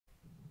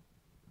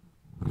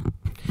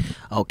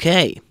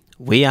Okay,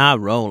 we are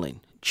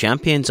rolling.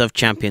 Champions of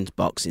Champions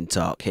boxing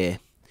talk here.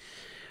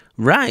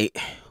 Right,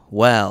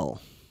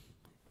 well,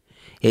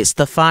 it's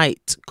the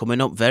fight coming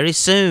up very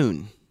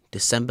soon.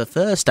 December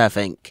 1st, I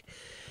think.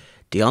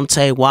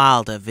 Deontay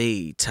Wilder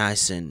v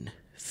Tyson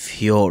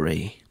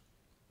Fury.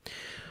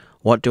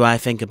 What do I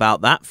think about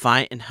that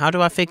fight and how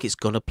do I think it's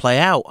going to play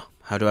out?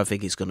 How do I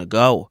think it's going to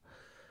go?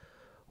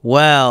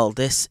 Well,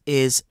 this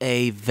is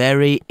a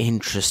very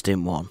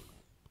interesting one.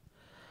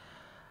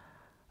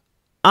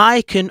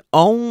 I can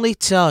only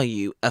tell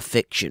you a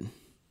fiction.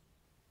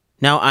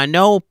 Now, I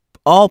know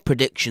all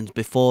predictions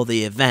before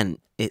the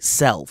event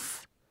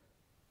itself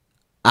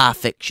are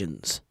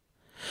fictions.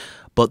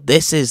 But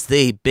this is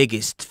the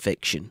biggest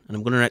fiction, and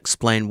I'm going to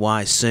explain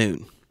why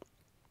soon.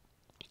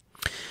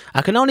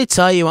 I can only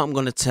tell you what I'm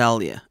going to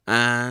tell you,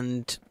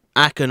 and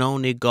I can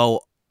only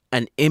go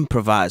and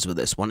improvise with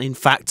this one. In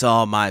fact,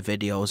 all my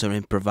videos are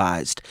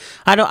improvised.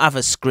 I don't have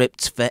a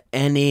script for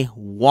any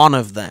one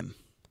of them.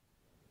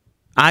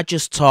 I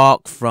just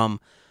talk from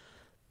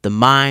the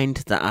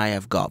mind that I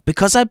have got,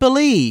 because I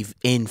believe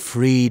in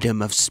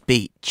freedom of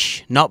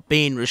speech, not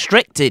being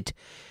restricted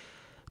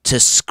to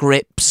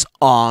scripts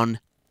on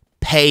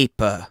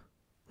paper.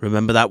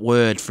 Remember that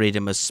word,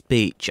 freedom of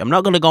speech. I'm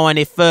not going to go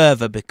any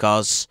further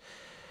because,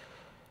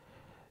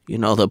 you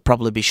know, there'll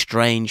probably be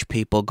strange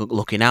people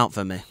looking out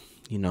for me.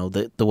 You know,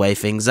 the way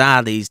things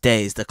are these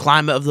days, the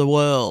climate of the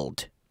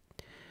world.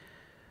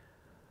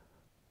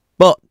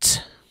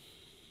 But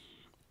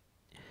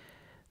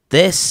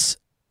this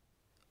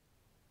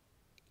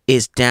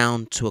is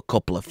down to a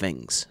couple of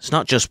things. It's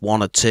not just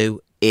one or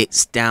two.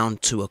 It's down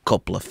to a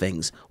couple of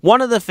things.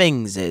 One of the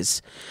things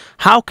is,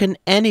 how can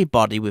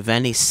anybody with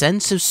any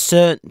sense of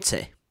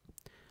certainty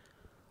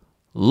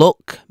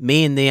look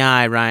me in the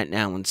eye right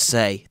now and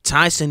say,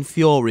 Tyson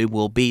Fury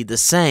will be the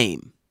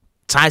same,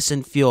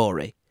 Tyson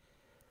Fury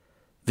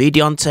v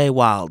Deontay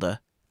Wilder,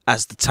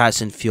 as the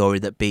Tyson Fury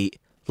that beat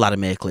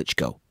Vladimir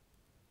Klitschko?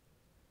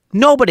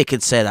 Nobody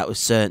can say that with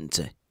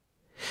certainty.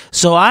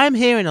 So I'm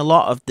hearing a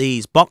lot of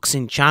these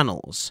boxing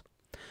channels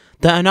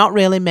that are not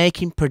really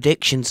making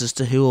predictions as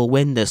to who will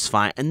win this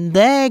fight, and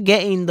they're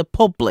getting the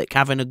public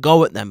having a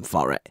go at them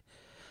for it.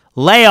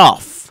 Lay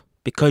off,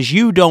 because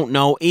you don't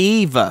know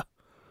either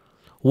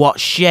what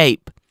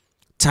shape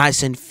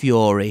Tyson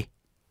Fury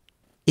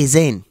is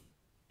in.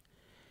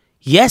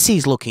 Yes,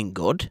 he's looking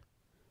good,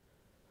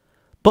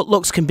 but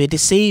looks can be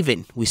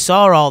deceiving. We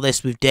saw all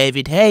this with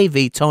David Haye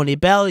v Tony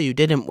Bellew,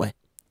 didn't we?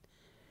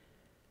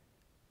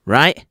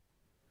 Right?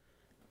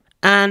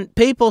 And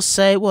people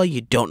say, well,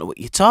 you don't know what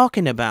you're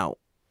talking about.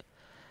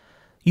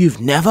 You've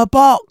never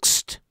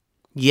boxed.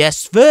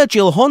 Yes,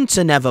 Virgil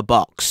Hunter never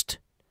boxed.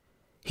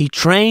 He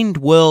trained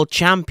world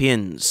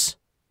champions.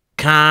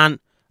 Khan,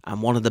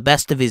 and one of the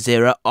best of his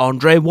era,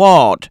 Andre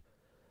Ward.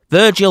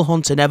 Virgil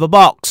Hunter never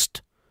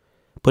boxed,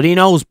 but he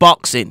knows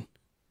boxing.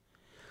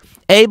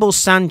 Abel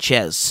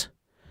Sanchez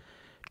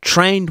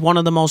trained one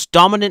of the most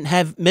dominant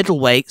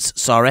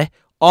middleweights,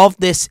 of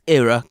this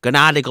era,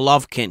 Gennady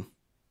Golovkin.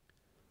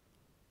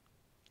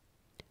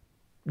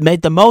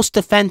 Made the most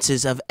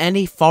defences of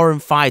any foreign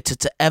fighter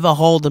to ever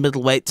hold the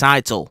middleweight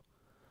title.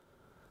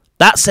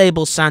 That's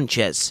Abel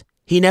Sanchez.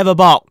 He never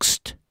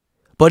boxed,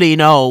 but he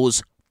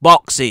knows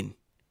boxing.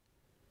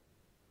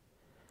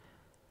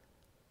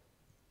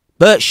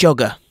 Bert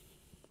Sugar,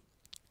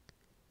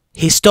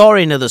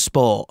 historian of the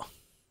sport,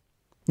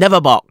 never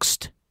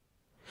boxed.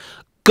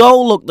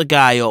 Go look the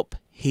guy up.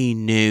 He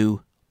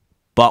knew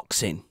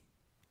boxing.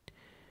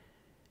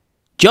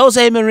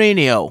 Jose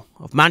Mourinho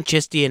of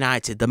Manchester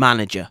United, the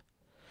manager,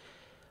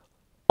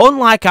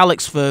 unlike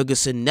Alex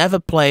Ferguson, never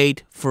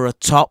played for a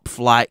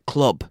top-flight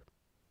club.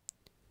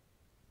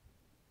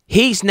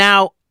 He's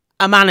now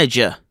a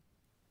manager,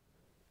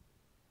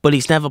 but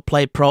he's never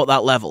played pro at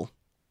that level.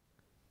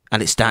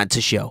 And it's starting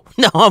to show.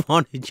 No, I'm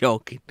only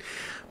joking.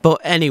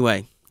 But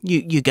anyway,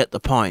 you get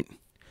the point.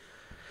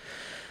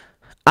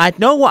 I'd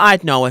know what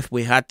I'd know if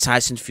we had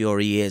Tyson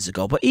Fury years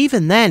ago, but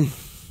even then,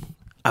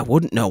 I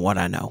wouldn't know what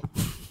I know.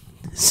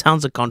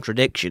 Sounds a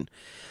contradiction.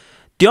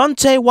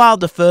 Deontay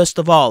Wilder, first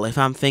of all, if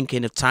I'm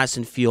thinking of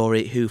Tyson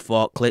Fury who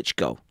fought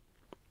Klitschko,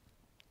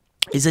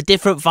 is a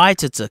different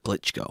fighter to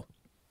Klitschko.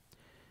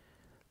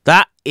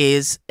 That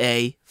is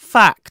a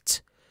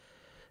fact.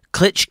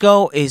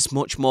 Klitschko is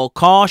much more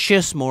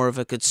cautious, more of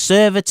a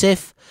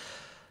conservative.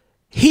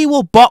 He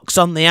will box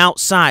on the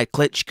outside,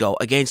 Klitschko,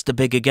 against a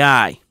bigger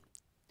guy.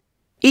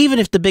 Even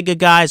if the bigger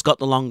guy's got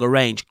the longer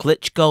range,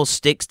 Klitschko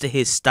sticks to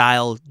his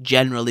style,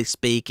 generally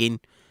speaking,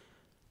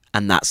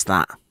 and that's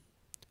that,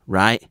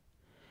 right?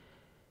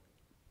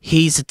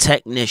 He's a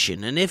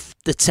technician, and if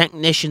the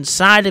technician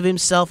side of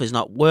himself is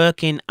not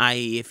working,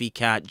 i.e. if he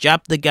can't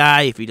jab the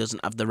guy, if he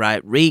doesn't have the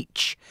right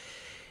reach,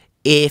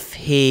 if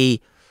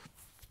he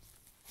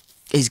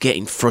is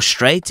getting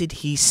frustrated,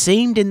 he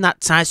seemed in that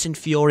Tyson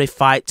Fury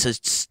fight to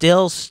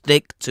still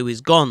stick to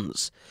his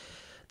guns.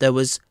 There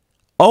was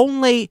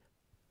only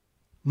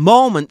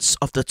moments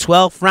of the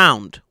 12th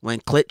round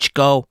when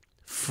Klitschko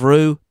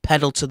threw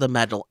pedal to the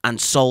metal and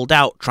sold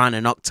out trying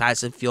to knock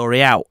Tyson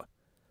Fury out.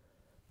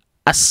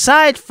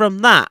 Aside from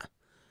that,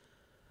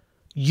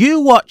 you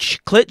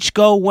watch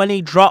Klitschko when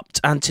he dropped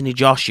Anthony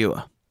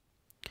Joshua.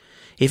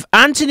 If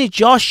Anthony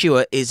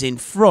Joshua is in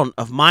front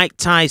of Mike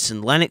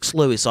Tyson, Lennox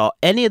Lewis, or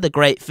any of the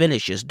great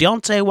finishers,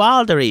 Deontay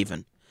Wilder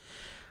even,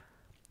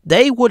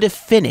 they would have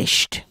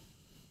finished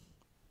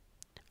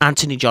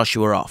Anthony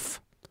Joshua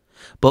off.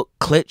 But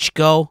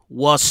Klitschko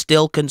was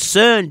still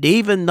concerned,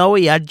 even though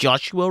he had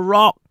Joshua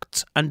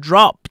rocked and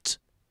dropped,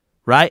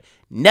 right?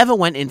 Never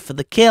went in for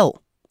the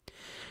kill.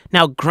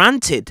 Now,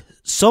 granted,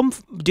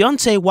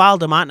 Deontay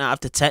Wilder might not have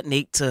the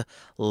technique to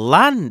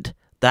land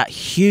that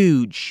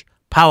huge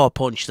power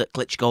punch that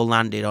Klitschko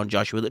landed on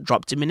Joshua that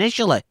dropped him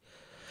initially.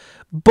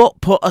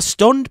 But put a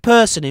stunned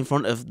person in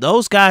front of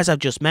those guys I've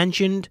just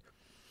mentioned,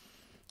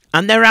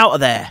 and they're out of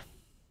there.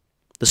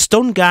 The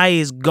stunned guy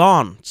is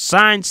gone.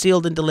 Signed,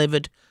 sealed, and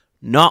delivered.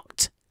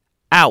 Knocked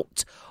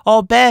out.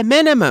 Or bare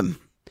minimum,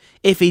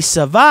 if he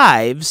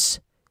survives,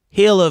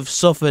 he'll have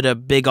suffered a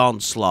big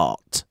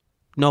onslaught.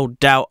 No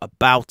doubt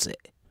about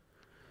it.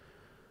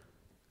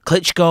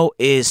 Klitschko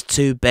is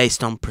too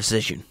based on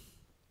precision.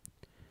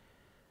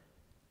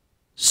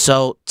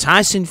 So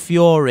Tyson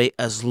Fury,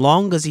 as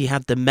long as he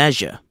had the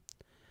measure,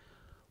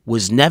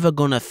 was never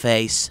going to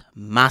face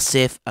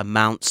massive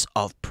amounts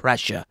of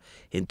pressure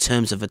in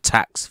terms of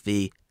attacks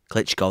via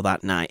Klitschko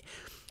that night.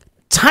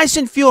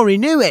 Tyson Fury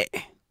knew it.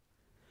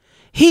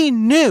 He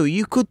knew,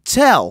 you could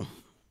tell,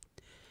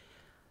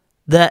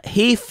 that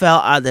he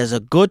felt there's a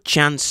good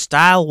chance,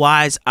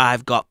 style-wise,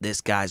 I've got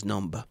this guy's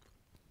number.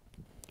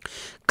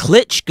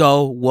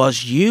 Klitschko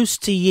was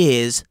used to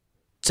years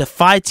to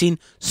fighting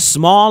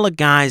smaller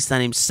guys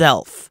than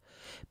himself,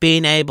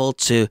 being able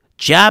to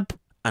jab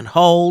and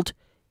hold,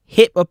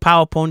 hit with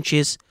power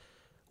punches,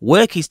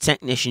 work his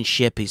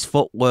technicianship, his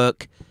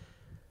footwork,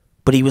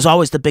 but he was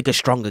always the bigger,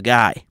 stronger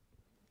guy.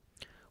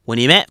 When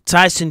he met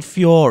Tyson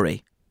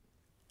Fury,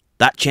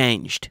 that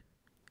changed.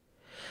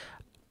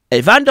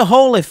 Evander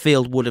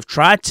Holyfield would have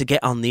tried to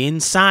get on the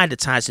inside of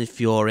Tyson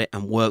Fury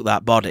and work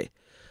that body,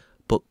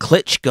 but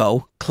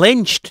Klitschko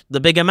clinched the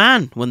bigger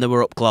man when they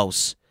were up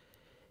close.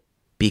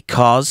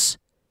 Because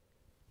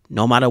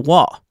no matter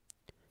what,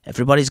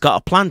 everybody's got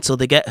a plan till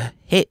they get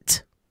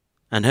hit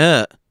and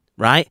hurt,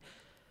 right?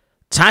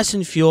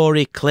 Tyson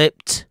Fury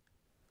clipped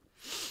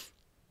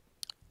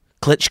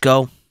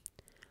Klitschko,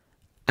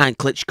 and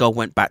Klitschko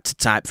went back to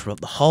type throughout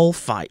the whole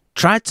fight.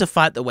 Tried to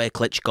fight the way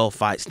Klitschko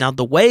fights. Now,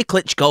 the way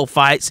Klitschko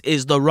fights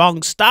is the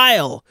wrong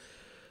style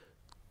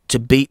to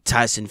beat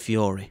Tyson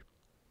Fury.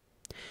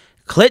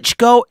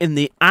 Klitschko, in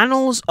the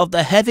annals of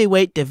the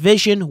heavyweight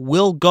division,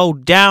 will go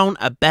down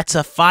a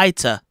better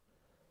fighter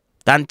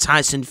than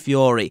Tyson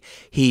Fury.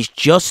 He's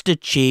just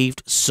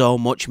achieved so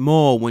much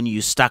more when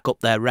you stack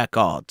up their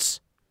records.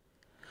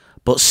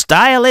 But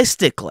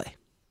stylistically,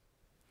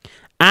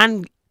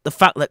 and the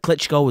fact that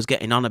Klitschko was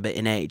getting on a bit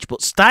in age, but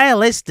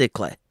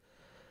stylistically,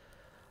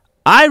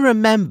 I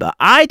remember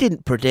I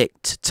didn't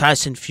predict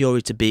Tyson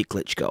Fury to beat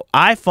Klitschko.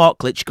 I thought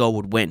Klitschko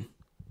would win.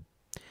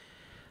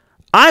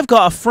 I've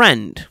got a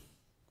friend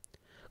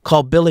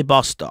called Billy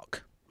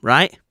Bostock,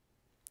 right?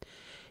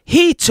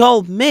 He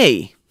told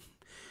me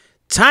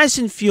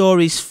Tyson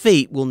Fury's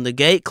feet will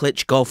negate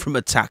Klitschko from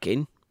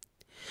attacking.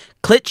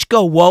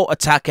 Klitschko won't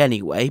attack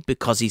anyway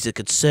because he's a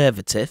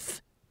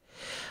conservative.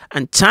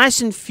 And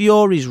Tyson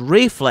Fury's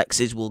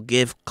reflexes will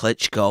give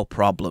Klitschko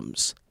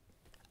problems.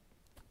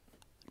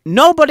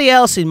 Nobody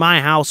else in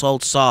my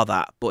household saw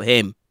that but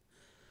him.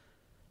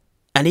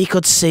 And he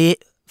could see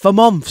it for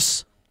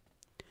months.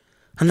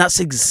 And that's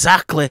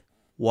exactly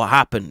what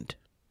happened.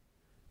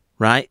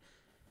 Right?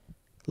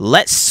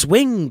 Let's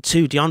swing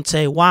to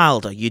Deontay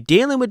Wilder. You're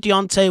dealing with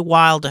Deontay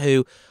Wilder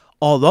who,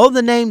 although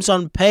the names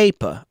on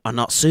paper are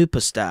not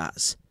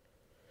superstars,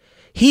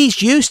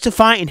 he's used to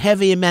fighting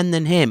heavier men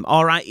than him.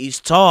 Alright, he's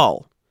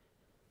tall,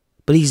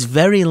 but he's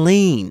very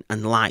lean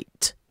and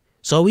light.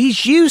 So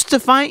he's used to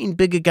fighting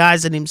bigger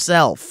guys than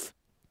himself.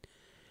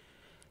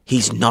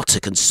 He's not a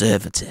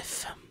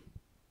conservative.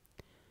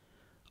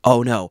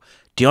 Oh no,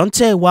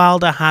 Deontay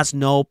Wilder has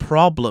no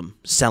problem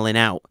selling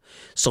out.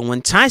 So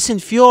when Tyson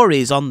Fury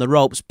is on the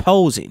ropes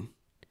posing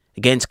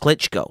against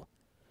Klitschko,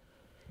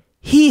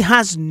 he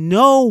has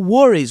no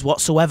worries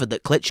whatsoever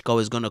that Klitschko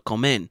is going to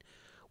come in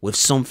with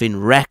something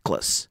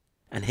reckless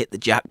and hit the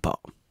jackpot.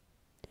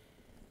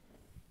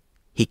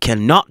 He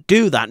cannot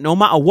do that no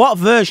matter what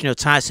version of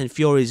Tyson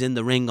Fury is in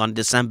the ring on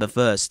December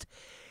 1st.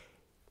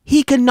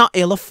 He cannot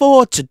ill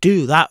afford to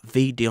do that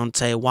via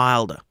Deontay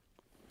Wilder.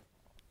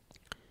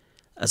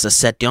 As I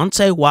said,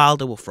 Deontay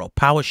Wilder will throw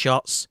power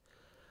shots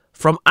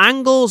from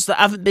angles that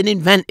haven't been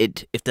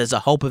invented if there's a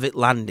hope of it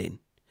landing,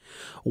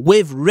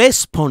 with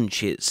wrist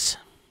punches,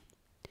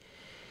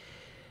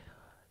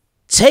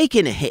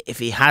 taking a hit if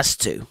he has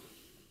to,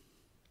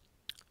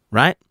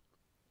 right?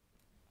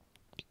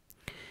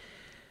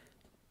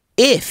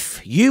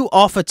 If you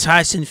offer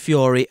Tyson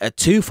Fury a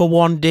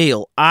 2-for-1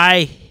 deal, or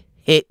I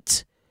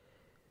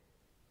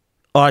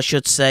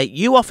should say,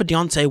 you offer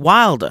Deontay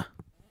Wilder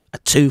a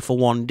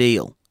 2-for-1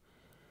 deal.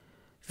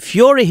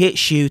 Fury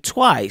hits you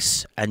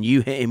twice and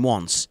you hit him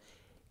once.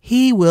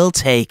 he will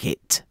take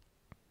it.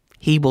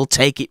 He will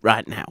take it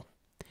right now.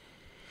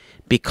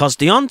 Because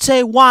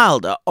Deontay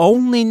Wilder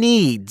only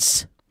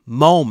needs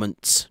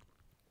moments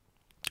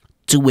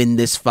to win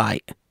this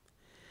fight.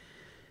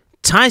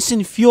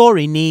 Tyson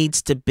Fury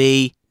needs to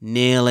be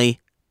nearly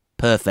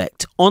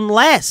perfect.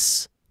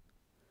 Unless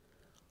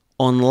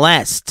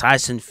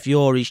Tyson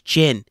Fury's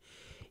chin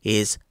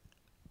is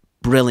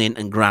brilliant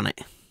and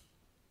granite.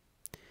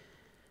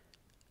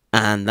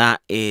 And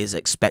that is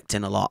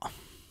expecting a lot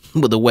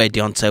with the way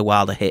Deontay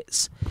Wilder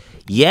hits.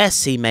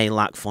 Yes, he may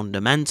lack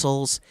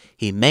fundamentals.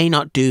 He may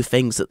not do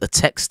things that the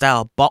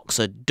textile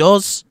boxer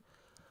does.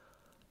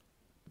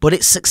 But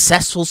it's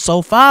successful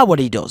so far what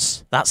he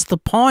does. That's the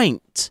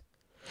point.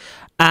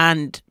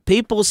 And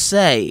people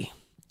say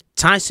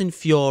Tyson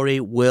Fury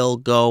will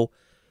go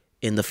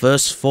in the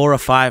first 4 or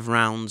 5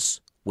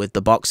 rounds with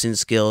the boxing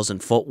skills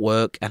and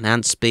footwork and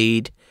hand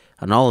speed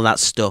and all of that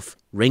stuff,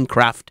 ring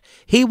craft.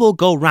 He will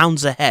go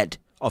rounds ahead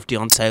of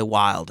Deontay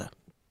Wilder.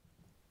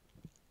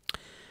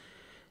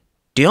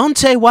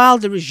 Deontay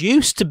Wilder is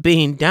used to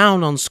being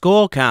down on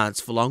scorecards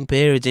for long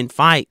periods in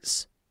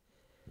fights.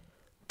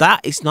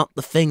 That is not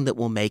the thing that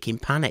will make him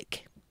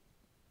panic.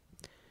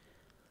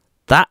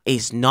 That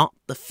is not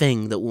the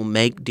thing that will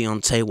make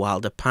Deontay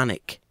Wilder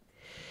panic.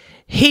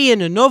 He,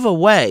 in another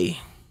way,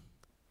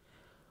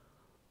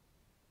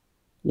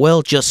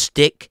 will just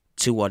stick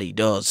to what he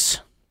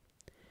does.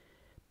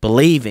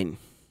 Believing.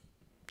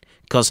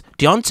 Because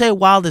Deontay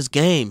Wilder's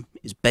game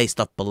is based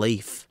off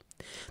belief.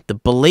 The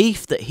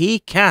belief that he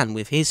can,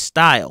 with his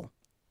style,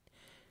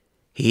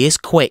 he is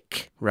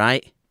quick,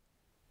 right?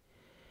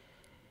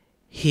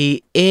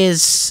 He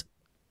is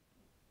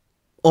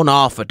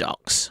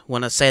unorthodox.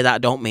 When I say that, I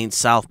don't mean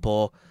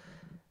southpaw.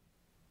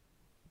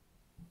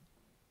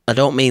 I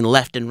don't mean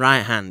left and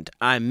right hand.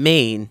 I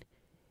mean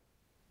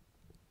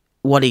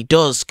what he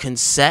does can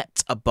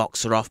set a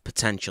boxer off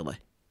potentially.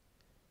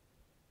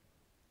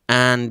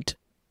 And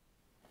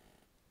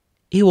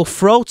he will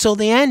throw till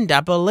the end. I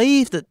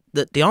believe that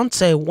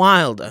Deontay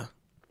Wilder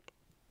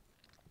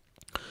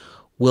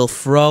will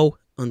throw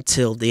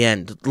until the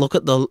end. Look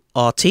at the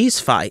Ortiz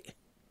fight.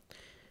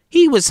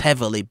 He was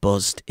heavily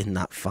buzzed in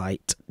that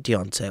fight,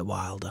 Deontay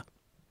Wilder.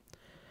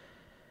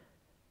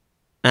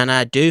 And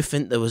I do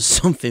think there was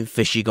something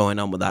fishy going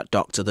on with that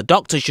doctor. The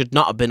doctor should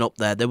not have been up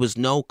there. There was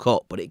no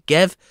cut, but it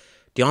gave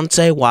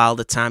Deontay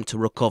Wilder time to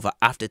recover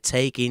after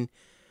taking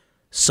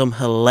some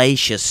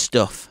hellacious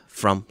stuff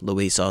from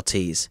Luis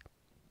Ortiz.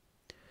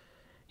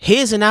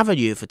 Here's an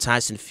avenue for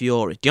Tyson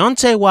Fury.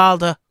 Deontay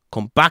Wilder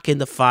come back in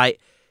the fight,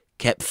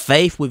 kept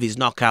faith with his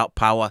knockout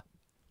power,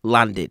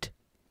 landed.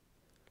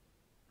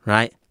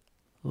 Right?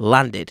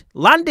 Landed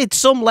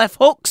some left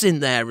hooks in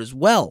there as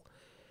well.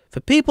 For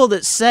people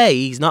that say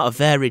he's not a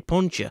varied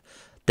puncher,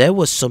 there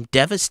was some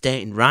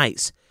devastating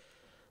rights.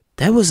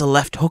 There was a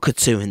left hook or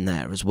two in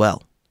there as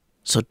well.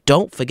 So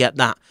don't forget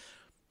that.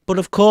 But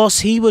of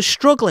course, he was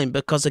struggling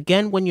because,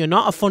 again, when you're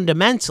not a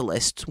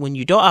fundamentalist, when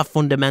you don't have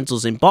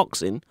fundamentals in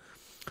boxing,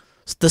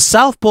 the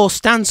southpaw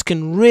stance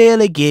can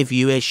really give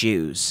you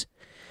issues.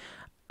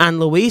 And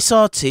Luis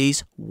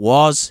Ortiz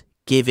was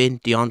giving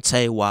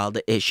Deontay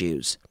Wilder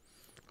issues.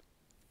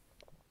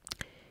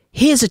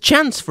 Here's a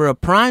chance for a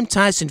prime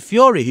Tyson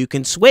Fury who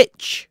can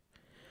switch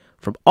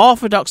from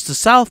orthodox to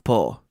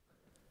southpaw.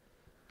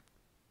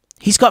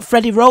 He's got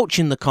Freddie Roach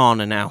in the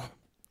corner now.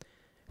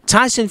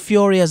 Tyson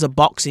Fury has a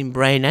boxing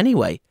brain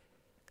anyway.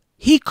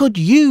 He could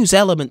use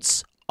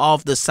elements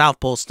of the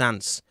southpaw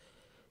stance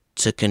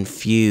to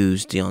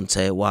confuse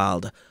Deontay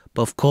Wilder.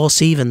 But of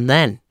course, even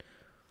then,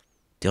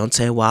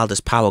 Deontay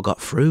Wilder's power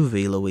got through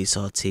via Luis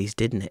Ortiz,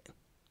 didn't it?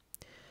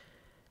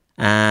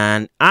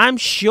 And I'm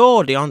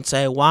sure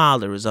Deontay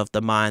Wilder is of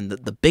the mind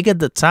that the bigger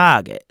the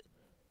target,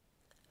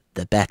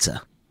 the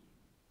better.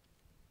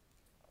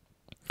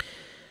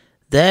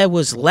 There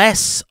was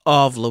less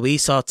of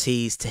Luis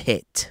Ortiz to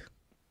hit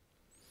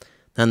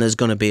than there's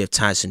going to be of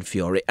Tyson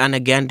Fury. And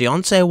again,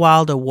 Deontay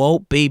Wilder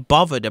won't be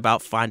bothered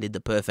about finding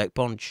the perfect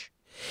punch.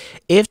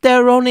 If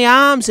there are only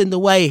arms in the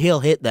way, he'll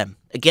hit them.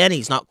 Again,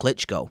 he's not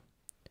Klitschko.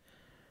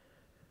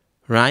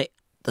 Right?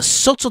 The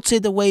subtlety,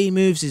 the way he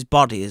moves his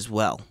body as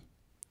well.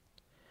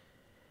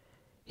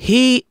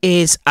 He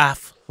is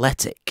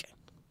athletic.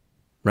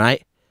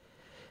 Right?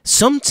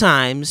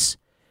 Sometimes,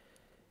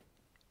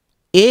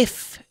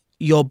 if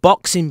your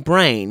boxing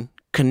brain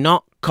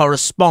cannot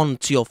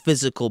correspond to your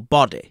physical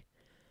body,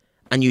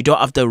 and you don't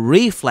have the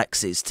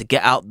reflexes to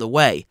get out the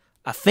way,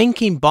 a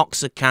thinking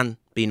boxer can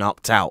be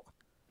knocked out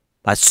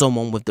by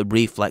someone with the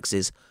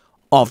reflexes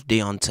of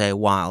Deontay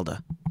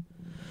Wilder.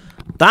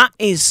 That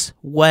is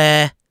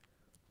where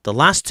the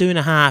last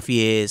 2.5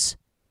 years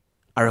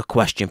are a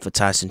question for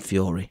Tyson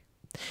Fury.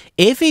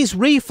 If his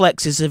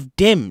reflexes have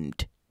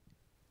dimmed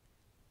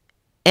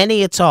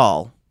any at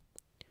all,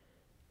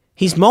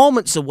 he's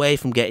moments away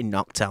from getting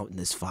knocked out in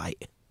this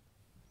fight.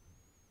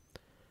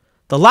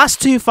 The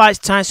last 2 fights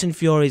Tyson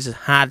Fury's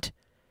had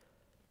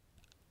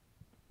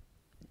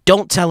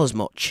don't tell us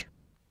much.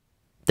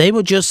 They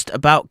were just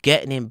about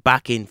getting him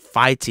back in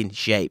fighting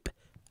shape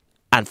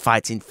and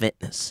fighting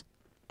fitness.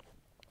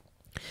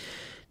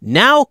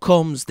 Now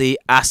comes the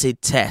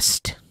acid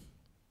test.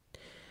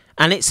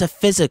 And it's a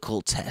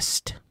physical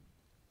test.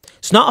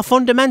 It's not a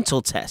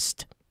fundamental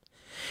test.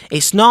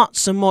 It's not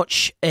so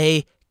much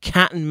a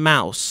cat and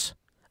mouse,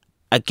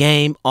 a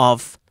game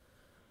of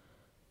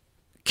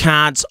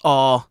cards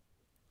or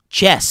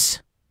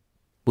chess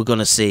we're going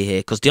to see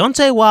here. Because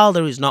Deontay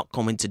Wilder is not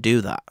coming to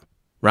do that,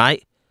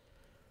 right?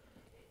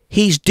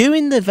 He's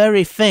doing the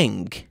very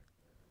thing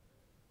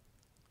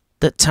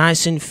that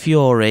Tyson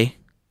Fury,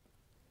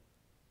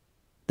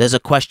 there's a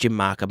question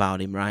mark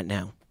about him right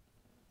now.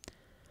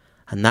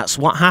 And that's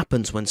what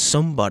happens when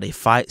somebody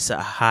fights at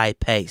a high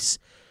pace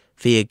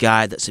for a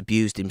guy that's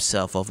abused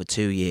himself over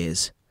 2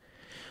 years.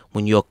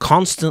 When you're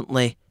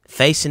constantly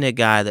facing a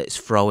guy that's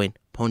throwing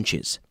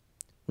punches,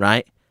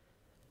 right?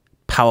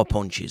 Power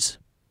punches.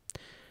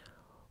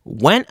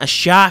 When a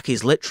shark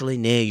is literally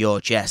near your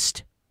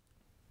chest,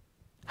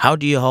 how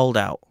do you hold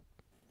out?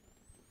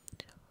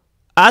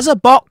 As a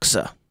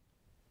boxer,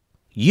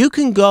 you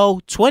can go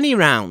 20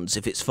 rounds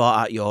if it's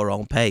fought at your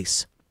own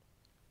pace.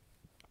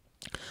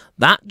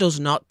 That does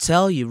not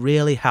tell you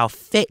really how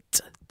fit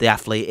the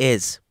athlete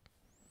is.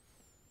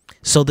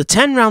 So the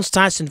 10 rounds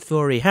Tyson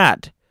Fury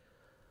had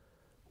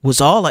was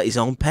all at his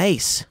own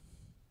pace.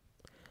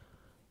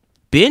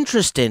 Be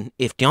interesting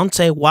if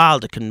Deontay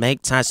Wilder can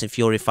make Tyson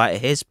Fury fight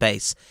at his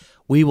pace.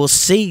 We will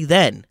see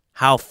then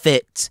how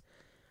fit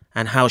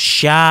and how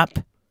sharp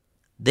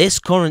this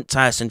current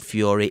Tyson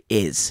Fury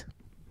is.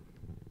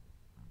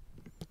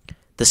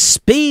 The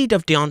speed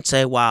of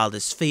Deontay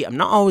Wilder's feet, I'm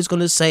not always going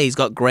to say he's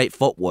got great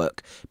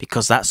footwork,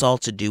 because that's all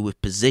to do with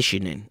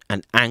positioning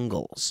and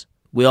angles.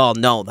 We all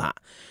know that.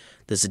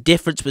 There's a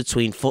difference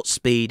between foot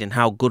speed and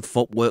how good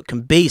footwork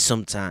can be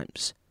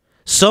sometimes.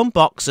 Some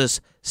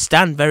boxers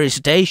stand very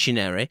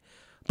stationary,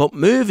 but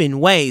move in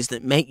ways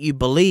that make you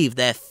believe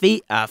their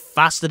feet are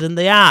faster than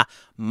they are.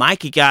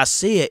 Mikey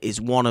Garcia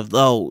is one of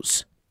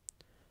those.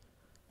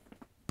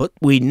 But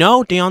we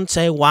know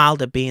Deontay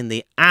Wilder, being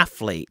the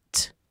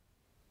athlete,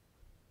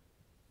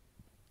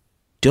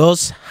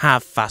 does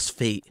have fast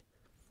feet.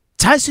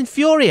 Tyson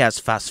Fury has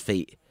fast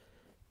feet,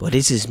 but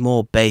this is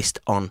more based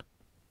on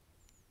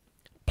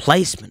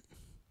placement.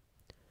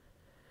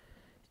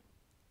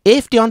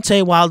 If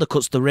Deontay Wilder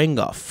cuts the ring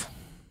off,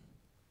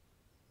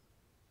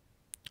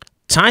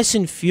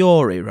 Tyson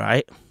Fury,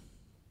 right,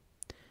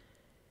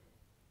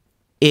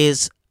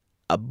 is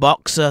a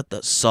boxer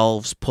that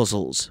solves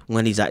puzzles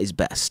when he's at his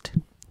best.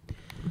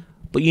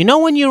 But you know,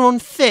 when you're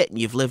unfit and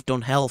you've lived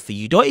unhealthy,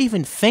 you don't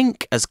even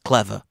think as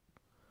clever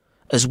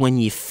as when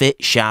you're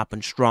fit, sharp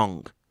and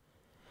strong.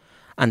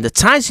 And the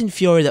Tyson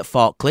Fury that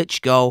fought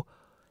Klitschko,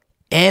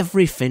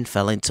 everything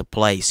fell into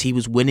place. He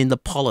was winning the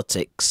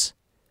politics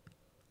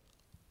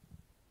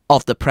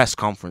of the press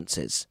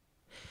conferences.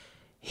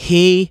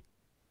 He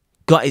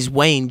got his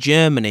way in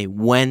Germany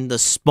when the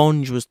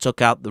sponge was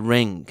took out the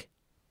ring.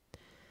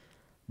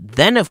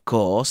 Then, of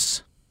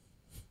course,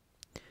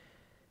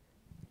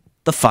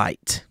 the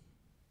fight.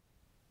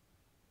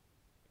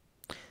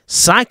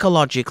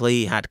 Psychologically,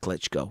 he had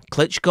Klitschko.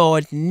 Klitschko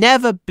had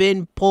never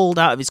been pulled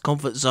out of his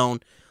comfort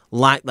zone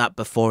like that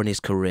before in his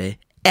career,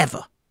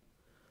 ever.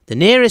 The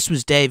nearest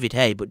was David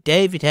Haye, but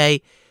David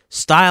Haye,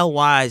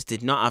 style-wise,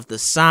 did not have the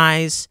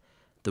size,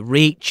 the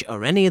reach,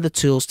 or any of the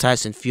tools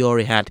Tyson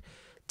Fury had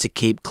to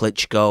keep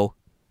Klitschko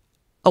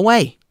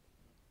away.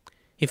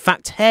 In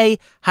fact, Haye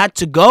had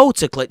to go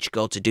to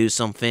Klitschko to do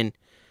something,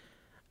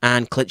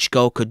 and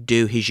Klitschko could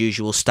do his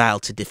usual style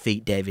to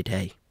defeat David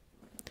Haye.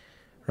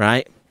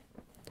 Right?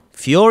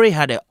 Fury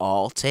had it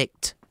all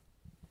ticked.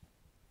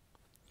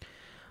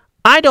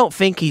 I don't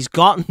think he's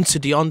gotten to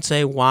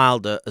Deontay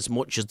Wilder as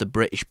much as the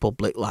British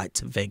public like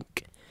to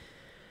think.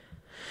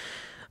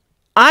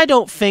 I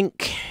don't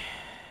think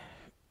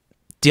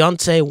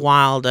Deontay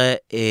Wilder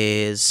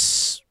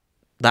is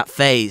that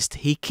phased.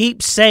 He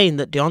keeps saying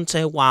that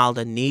Deontay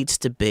Wilder needs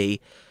to be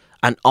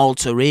an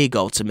alter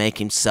ego to make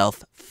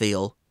himself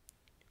feel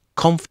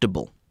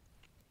comfortable,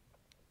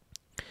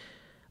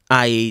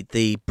 i.e.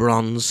 the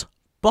bronze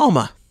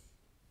bomber.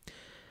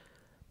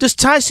 Does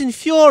Tyson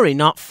Fury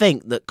not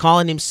think that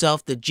calling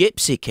himself the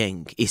Gypsy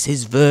King is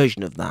his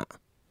version of that?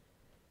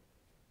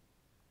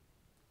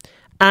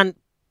 And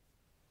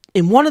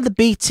in one of the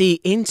BT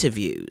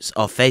interviews,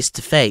 or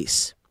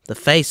face-to-face, the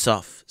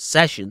face-off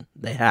session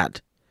they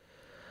had,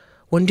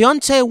 when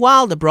Deontay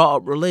Wilder brought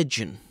up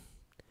religion,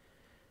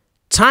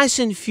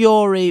 Tyson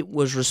Fury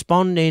was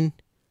responding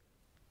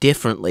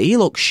differently. He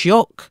looked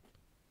shook.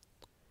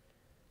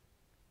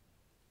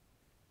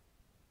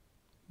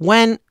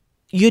 When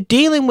you're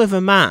dealing with a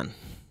man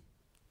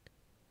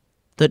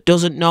that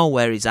doesn't know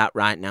where he's at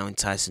right now in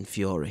Tyson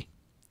Fury,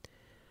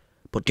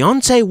 but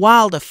Deontay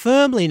Wilder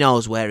firmly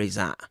knows where he's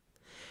at.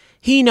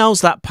 He knows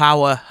that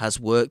power has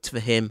worked for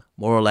him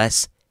more or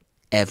less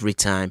every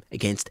time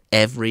against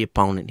every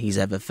opponent he's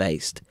ever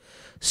faced.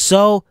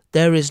 So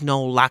there is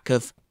no lack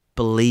of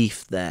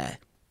belief there.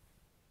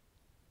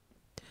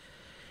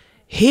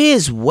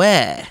 Here's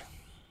where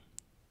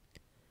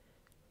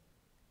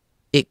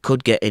it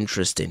could get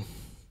interesting.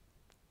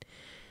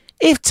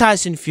 If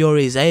Tyson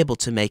Fury is able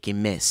to make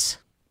him miss,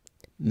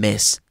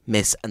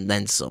 and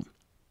then some,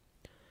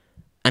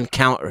 and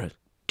counter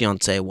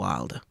Deontay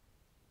Wilder,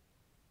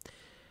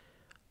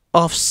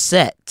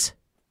 offset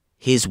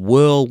his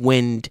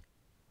whirlwind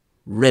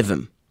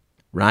rhythm,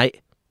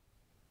 right?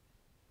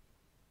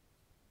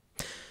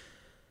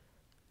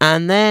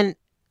 And then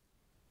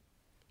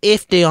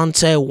if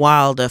Deontay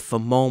Wilder for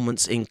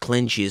moments in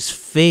clinches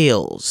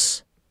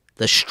feels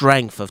the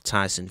strength of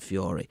Tyson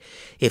Fury,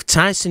 if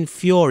Tyson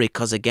Fury,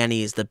 because again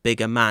he is the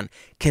bigger man,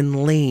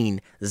 can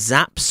lean,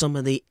 zap some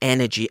of the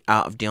energy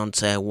out of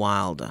Deontay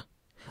Wilder,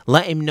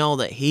 let him know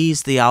that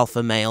he's the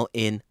alpha male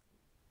in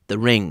the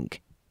ring,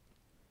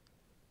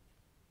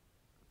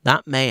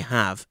 that may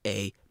have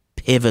a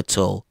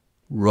pivotal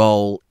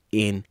role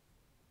in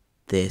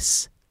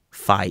this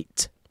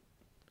fight.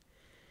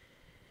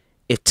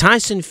 If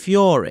Tyson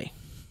Fury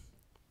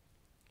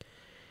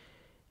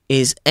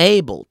is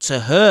able to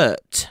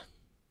hurt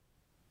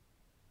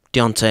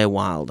Deontay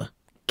Wilder,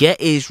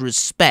 get his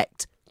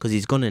respect, because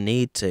he's going to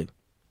need to,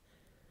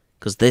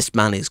 because this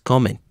man is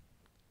coming.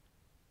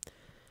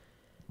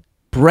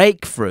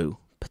 Breakthrough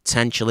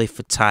potentially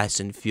for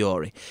Tyson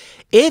Fury.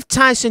 If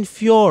Tyson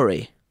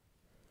Fury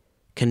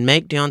can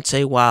make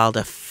Deontay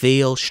Wilder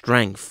feel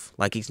strength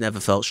like he's never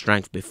felt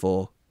strength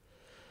before,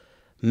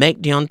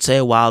 make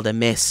Deontay Wilder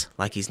miss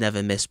like he's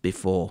never missed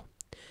before,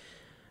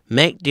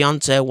 make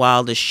Deontay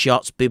Wilder's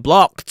shots be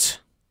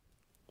blocked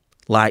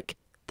like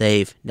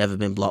they've never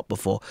been blocked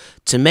before,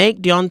 to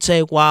make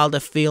Deontay Wilder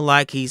feel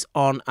like he's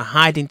on a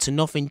hiding to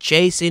nothing,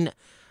 chasing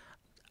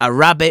a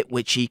rabbit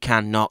which he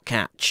cannot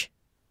catch,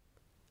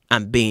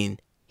 and being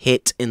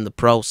hit in the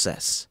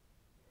process.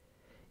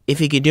 If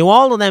he can do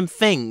all of them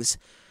things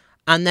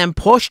and then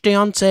push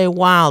Deontay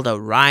Wilder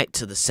right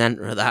to the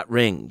centre of that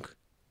ring,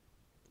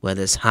 where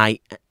there's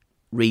height,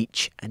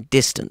 reach and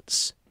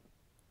distance,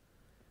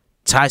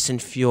 Tyson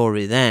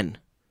Fury then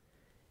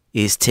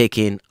is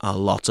ticking a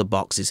lot of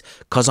boxes,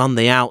 because on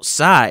the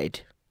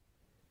outside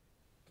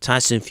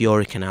Tyson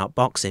Fury can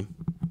outbox him.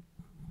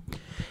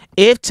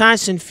 If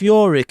Tyson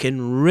Fury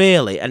can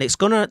really, and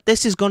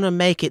this is gonna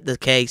make it the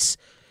case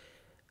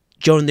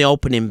during the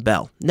opening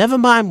bell, never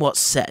mind what's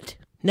said,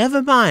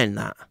 never mind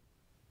that,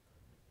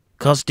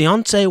 because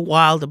Deontay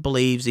Wilder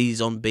believes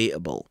he's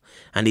unbeatable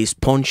and his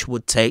punch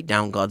would take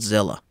down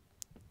Godzilla.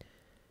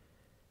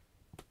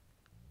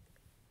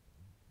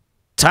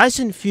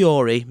 Tyson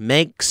Fury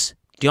makes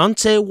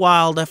Deontay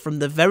Wilder from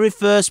the very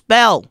first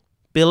bell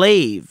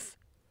believe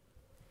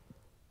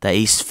that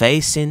he's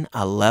facing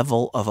a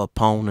level of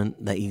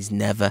opponent that he's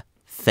never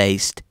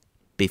faced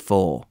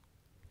before.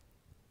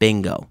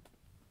 Bingo.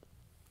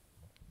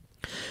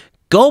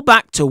 Go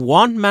back to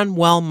Juan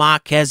Manuel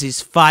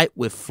Marquez's fight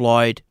with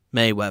Floyd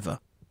Mayweather.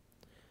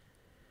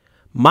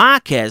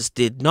 Marquez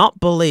did not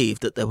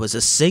believe that there was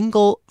a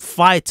single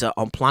fighter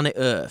on planet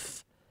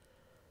Earth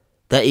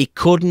that he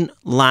couldn't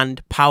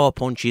land power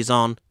punches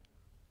on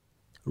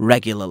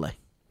regularly.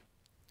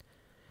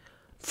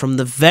 From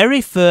the very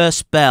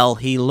first bell,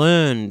 he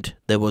learned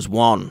there was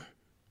one,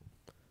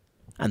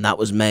 and that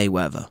was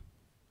Mayweather.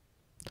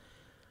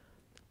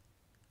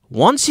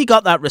 Once he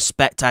got that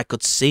respect, I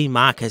could see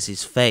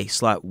Marquez's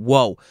face like,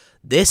 whoa,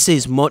 this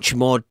is much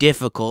more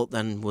difficult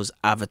than was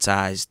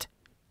advertised.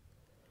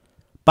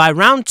 By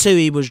round 2,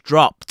 he was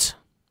dropped.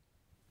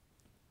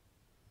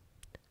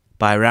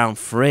 By round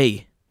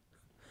 3,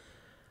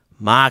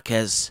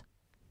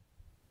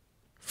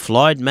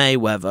 Floyd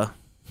Mayweather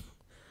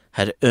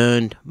had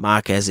earned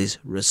Marquez's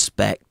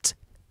respect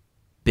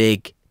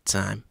big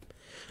time.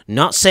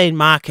 Not saying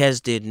Marquez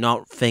did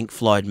not think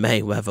Floyd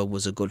Mayweather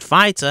was a good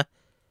fighter.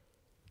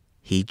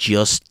 He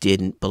just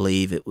didn't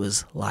believe it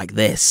was like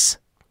this.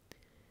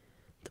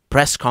 The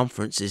press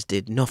conferences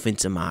did nothing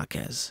to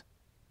Marquez.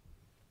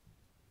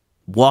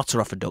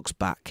 Water off a duck's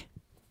back.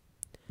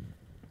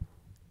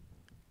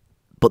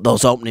 But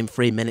those opening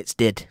 3 minutes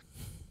did.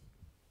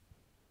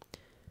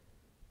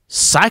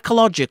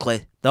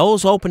 Psychologically,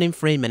 those opening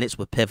 3 minutes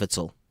were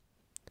pivotal.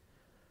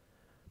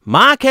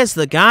 Marquez,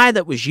 the guy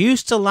that was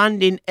used to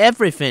landing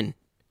everything,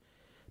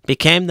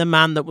 became the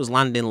man that was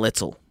landing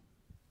little.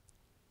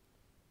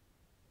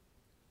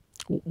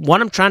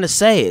 What I'm trying to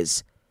say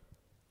is,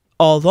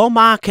 although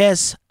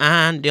Marquez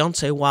and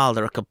Deontay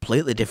Wilder are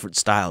completely different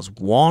styles,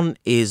 one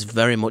is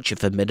very much a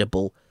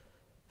formidable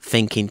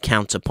thinking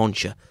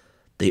counter-puncher.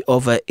 The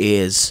other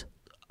is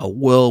a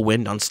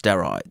whirlwind on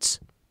steroids.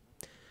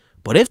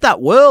 But if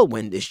that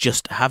whirlwind is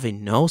just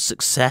having no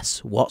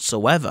success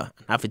whatsoever,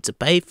 and having to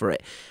pay for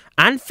it,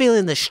 and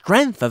feeling the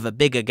strength of a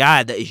bigger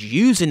guy that is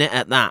using it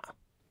at that,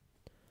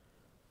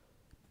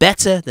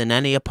 better than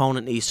any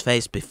opponent he's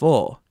faced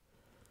before,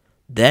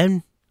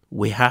 then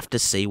we have to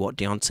see what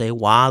Deontay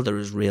Wilder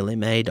is really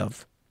made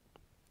of.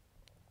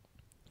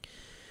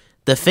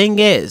 The thing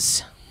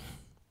is,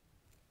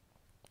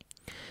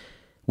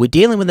 we're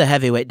dealing with a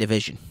heavyweight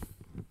division.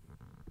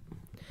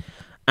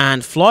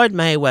 And Floyd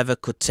Mayweather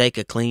could take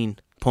a clean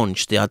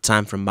punch the odd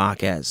time from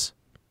Marquez.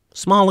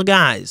 Smaller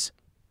guys.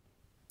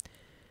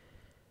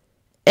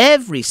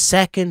 Every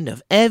second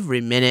of every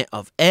minute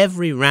of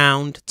every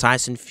round,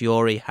 Tyson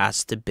Fury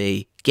has to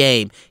be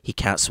game. He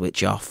can't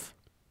switch off.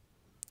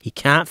 He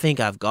can't think,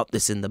 I've got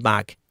this in the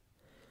bag.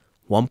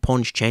 One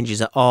punch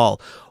changes it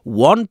all.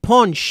 One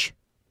punch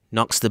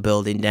knocks the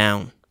building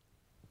down.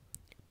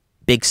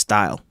 Big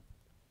style.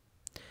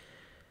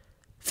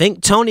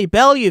 Think Tony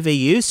Bellew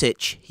v.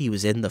 Usyk. He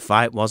was in the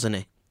fight, wasn't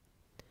he?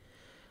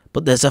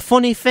 But there's a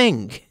funny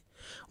thing.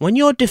 When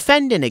you're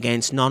defending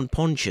against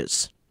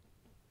non-punchers,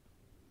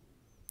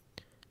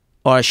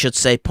 or I should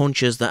say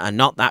punchers that are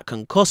not that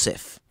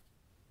concussive,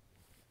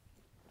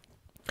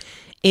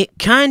 it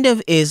kind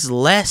of is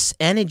less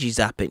energy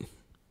zapping.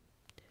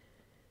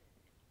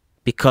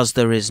 Because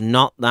there is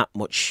not that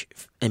much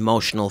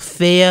emotional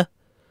fear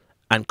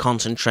and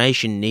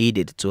concentration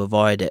needed to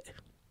avoid it.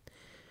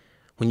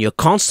 When you're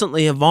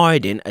constantly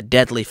avoiding a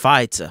deadly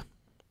fighter,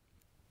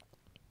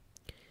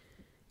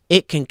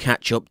 it can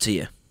catch up to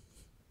you.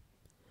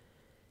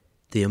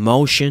 The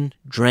emotion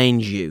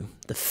drains you.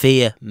 The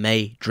fear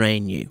may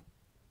drain you.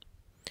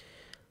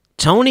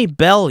 Tony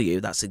Bellew,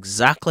 that's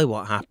exactly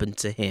what happened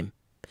to him.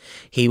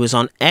 He was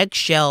on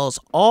eggshells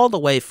all the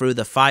way through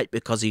the fight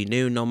because he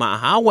knew no matter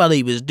how well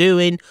he was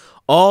doing,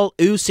 all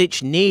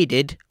Usyk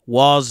needed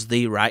was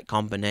the right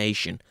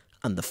combination,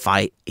 and the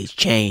fight is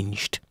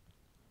changed.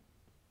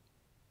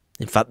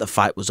 In fact, the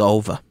fight was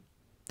over.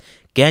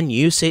 Again,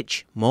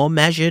 Usyk, more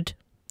measured.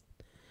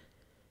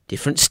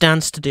 Different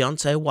stance to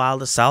Deontay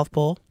Wilder,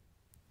 southpaw.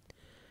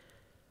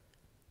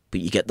 But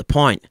you get the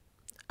point.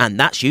 And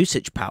that's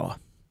Usyk power.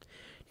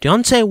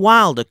 Deontay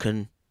Wilder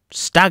can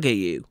stagger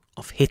you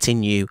of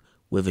hitting you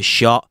with a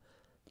shot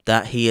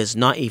that he has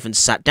not even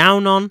sat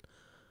down on,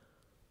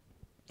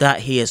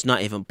 that he has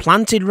not even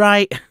planted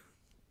right,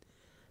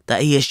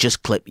 that he has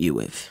just clipped you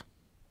with,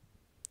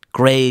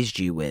 grazed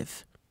you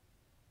with.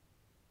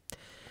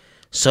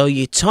 So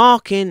you're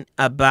talking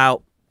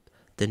about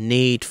the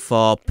need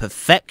for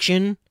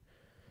perfection.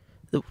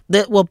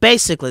 Well,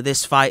 basically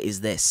this fight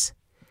is this.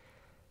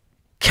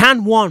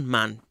 Can one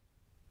man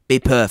be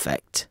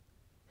perfect?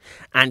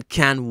 And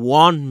can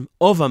one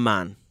other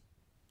man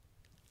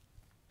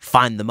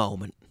find the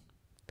moment?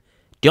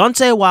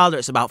 Deontay Wilder,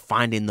 it's about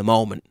finding the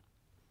moment.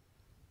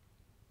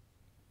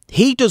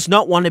 He does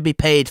not want to be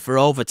paid for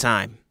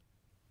overtime.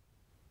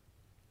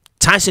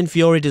 Tyson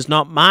Fury does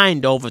not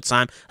mind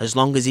overtime as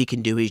long as he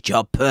can do his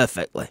job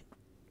perfectly.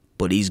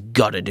 But he's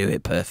got to do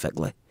it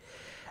perfectly.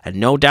 And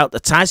no doubt the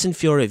Tyson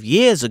Fury of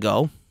years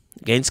ago,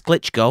 against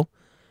Klitschko,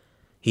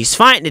 he's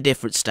fighting a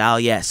different style,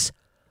 yes.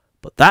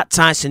 But that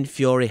Tyson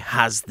Fury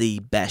has the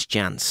best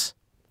chance.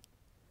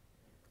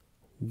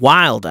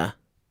 Wilder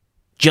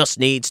just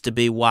needs to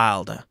be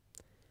Wilder.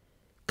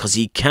 Because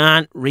he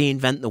can't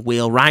reinvent the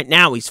wheel right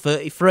now. He's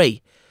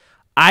 33.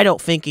 I don't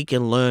think he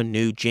can learn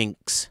new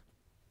jinks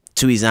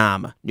to his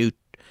armour.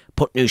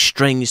 Put new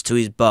strings to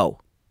his bow.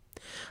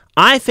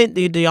 I think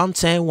the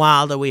Deontay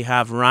Wilder we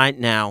have right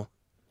now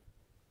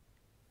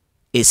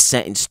is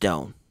set in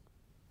stone.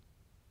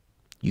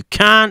 You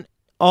can't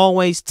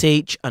always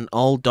teach an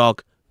old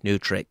dog new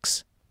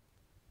tricks.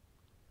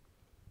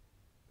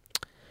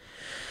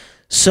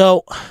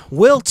 So,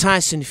 will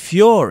Tyson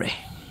Fury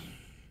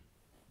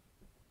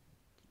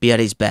be at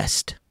his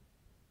best?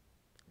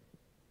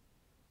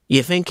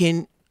 You're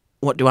thinking,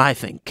 what do I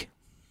think?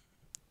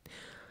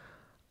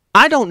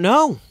 I don't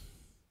know.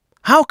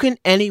 How can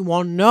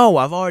anyone know?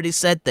 I've already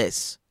said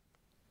this.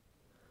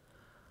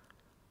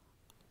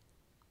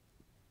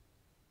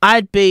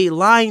 I'd be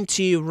lying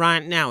to you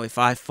right now if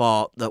I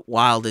thought that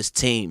Wilder's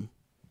team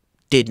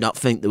did not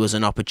think there was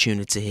an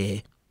opportunity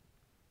here.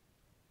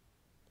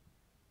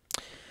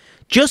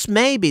 Just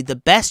maybe the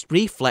best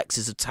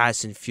reflexes of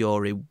Tyson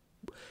Fury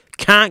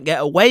can't get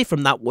away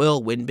from that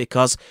whirlwind,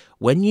 because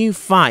when you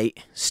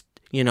fight,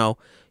 you know,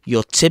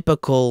 your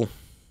typical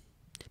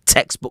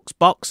textbooks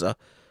boxer,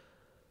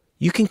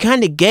 you can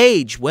kind of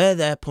gauge where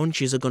their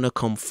punches are going to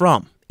come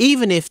from,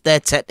 even if they're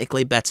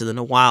technically better than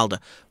a Wilder.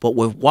 But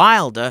with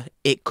Wilder,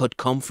 it could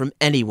come from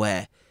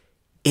anywhere.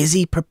 Is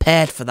he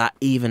prepared for that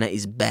even at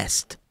his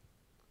best?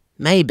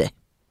 Maybe.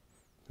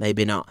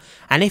 Maybe not.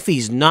 And if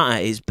he's not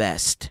at his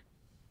best,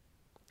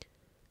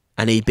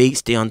 and he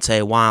beats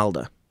Deontay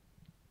Wilder,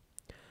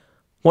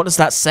 what does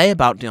that say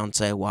about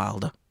Deontay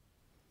Wilder?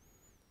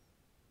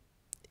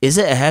 Is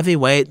it a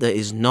heavyweight that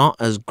is not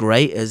as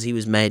great as he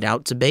was made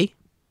out to be?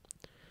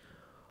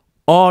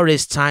 Or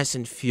is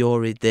Tyson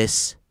Fury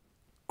this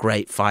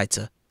great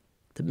fighter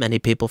that many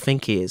people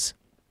think he is?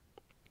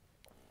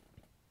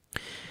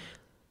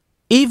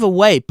 Either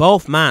way,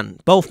 both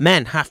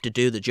men have to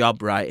do the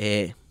job right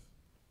here.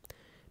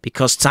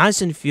 Because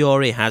Tyson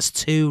Fury has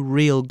 2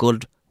 real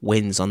good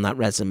wins on that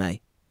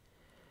resume.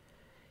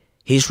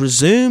 His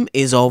resume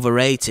is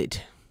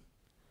overrated.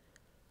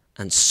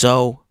 And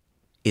so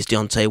is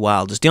Deontay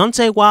Wilder's.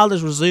 Deontay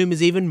Wilder's resume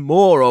is even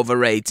more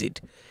overrated.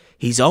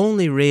 He's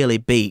only really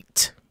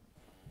beat,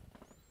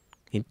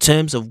 in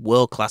terms of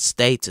world-class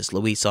status,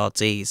 Luis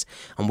Ortiz.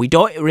 And we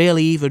don't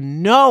really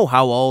even know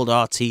how old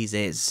Ortiz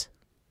is.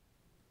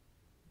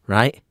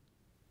 Right?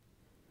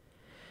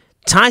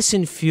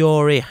 Tyson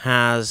Fury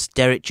has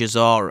Derek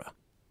Chisora.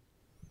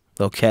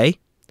 Okay?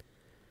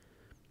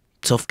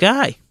 Tough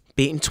guy.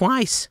 Beat him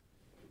twice.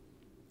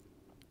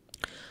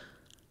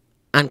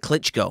 And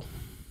Klitschko.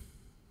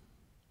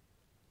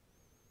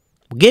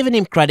 We're giving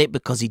him credit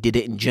because he did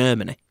it in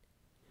Germany.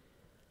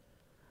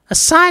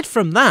 Aside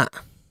from that,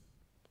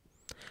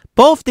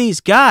 both these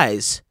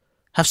guys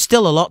have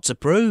still a lot to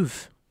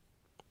prove.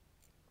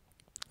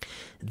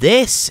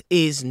 This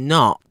is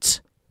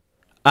not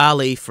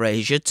Ali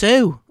Frazier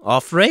 2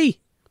 or 3.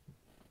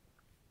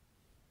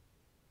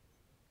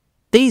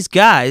 These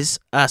guys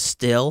are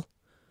still...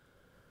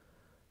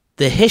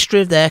 the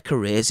history of their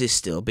careers is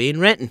still being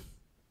written.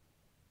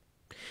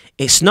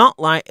 It's not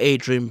like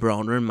Adrian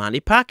Broner and Manny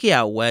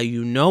Pacquiao, where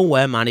you know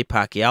where Manny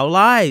Pacquiao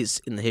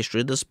lies in the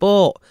history of the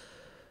sport.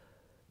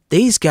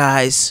 These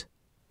guys,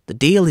 the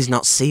deal is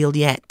not sealed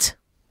yet.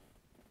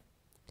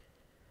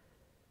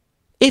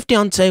 If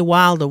Deontay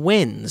Wilder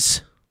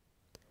wins,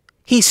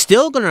 he's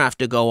still going to have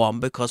to go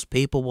on because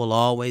people will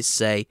always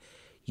say,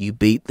 you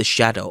beat the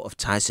shadow of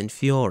Tyson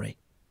Fury.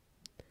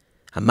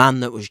 A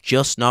man that was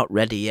just not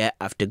ready yet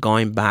after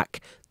going back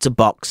to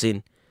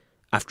boxing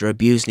after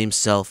abusing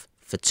himself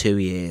for 2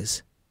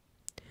 years.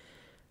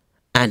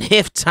 And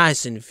if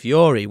Tyson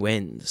Fury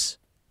wins,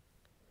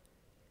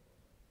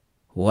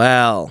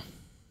 well,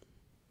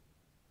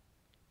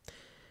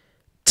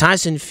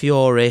 Tyson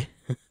Fury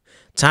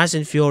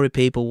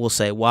people will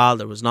say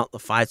Wilder was not the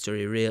fighter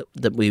he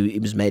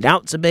was made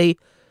out to be.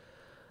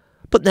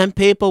 But then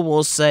people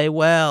will say,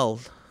 well,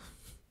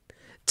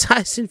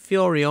 Tyson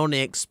Fury only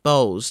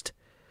exposed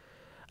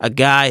a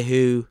guy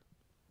who,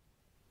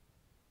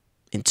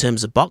 in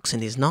terms of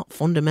boxing, is not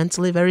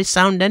fundamentally very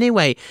sound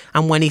anyway.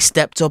 And when he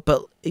stepped up at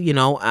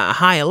a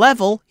higher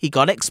level, he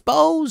got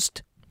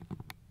exposed.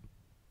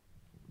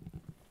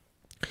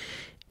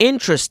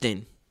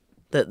 Interesting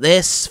that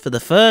this, for the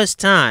first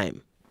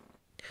time,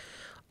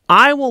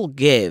 I will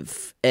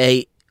give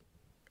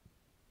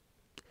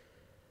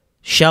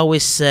shall we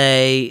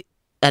say,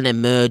 an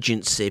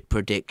emergency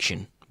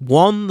prediction.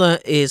 One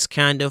that is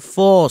kind of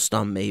forced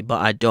on me,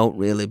 but I don't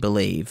really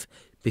believe,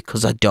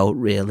 because I don't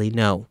really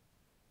know.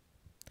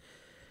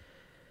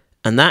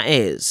 And that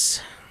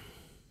is...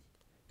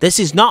 this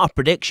is not a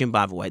prediction,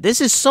 by the way. This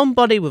is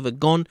somebody with a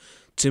gun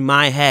to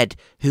my head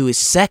who is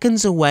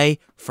seconds away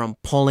from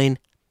pulling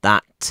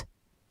that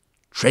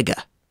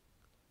trigger.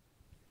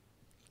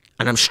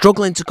 And I'm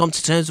struggling to come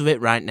to terms with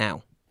it right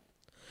now.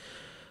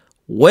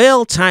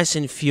 Will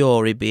Tyson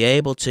Fury be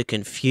able to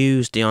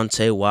confuse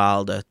Deontay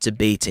Wilder to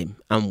beat him?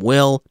 And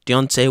will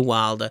Deontay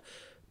Wilder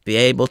be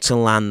able to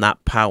land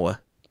that power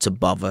to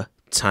bother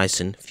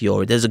Tyson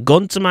Fury? There's a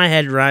gun to my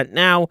head right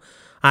now.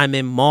 I'm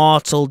in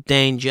mortal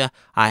danger.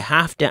 I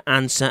have to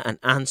answer an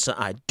answer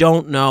I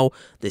don't know.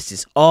 This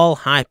is all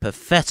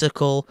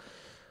hypothetical.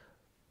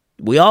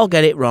 We all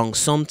get it wrong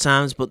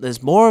sometimes, but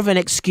there's more of an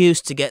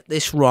excuse to get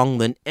this wrong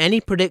than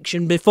any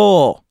prediction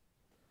before.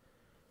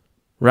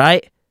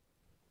 Right?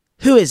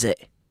 Who is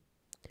it?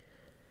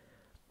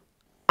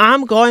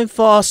 I'm going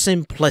for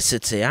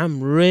simplicity. I'm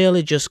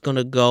really just going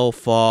to go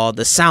for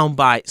the sound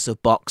bites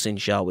of boxing,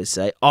 shall we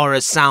say. Or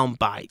a sound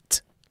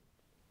bite.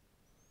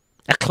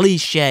 A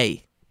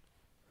cliche.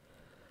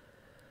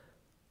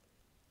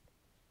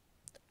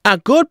 A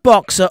good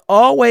boxer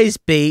always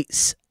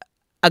beats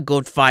a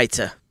good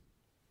fighter.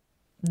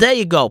 There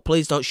you go.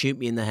 Please don't shoot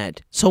me in the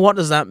head. So what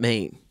does that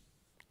mean?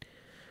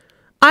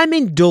 I'm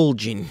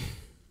indulging.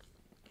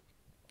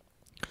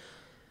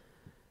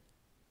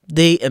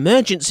 The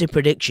emergency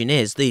prediction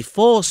is, the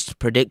forced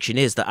prediction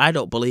is that I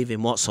don't believe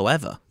in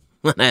whatsoever.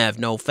 And I have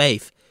no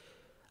faith.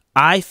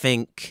 I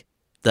think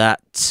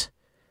that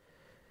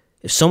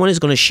if someone is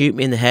going to shoot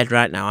me in the head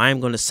right now, I'm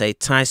going to say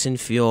Tyson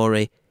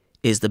Fury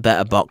is the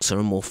better boxer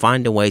and will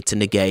find a way to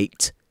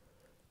negate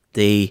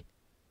the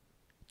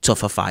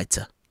tougher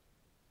fighter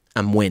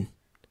and win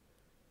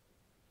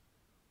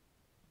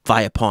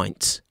via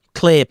points,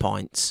 clear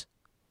points.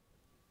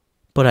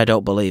 But I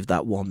don't believe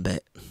that one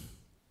bit.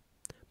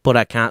 But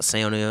I can't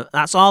say only...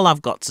 that's all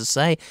I've got to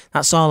say.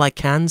 That's all I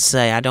can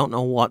say. I don't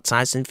know what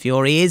Tyson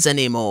Fury is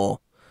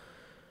anymore.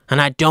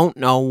 And I don't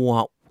know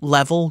what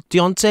level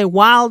Deontay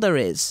Wilder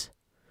is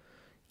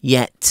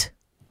yet.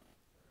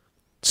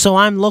 So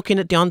I'm looking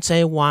at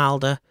Deontay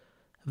Wilder,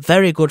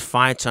 very good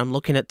fighter. I'm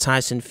looking at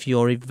Tyson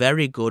Fury,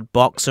 very good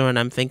boxer. And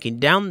I'm thinking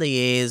down the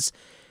years,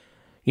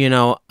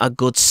 a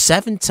good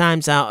 7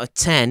 times out of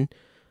 10,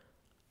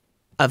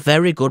 a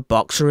very good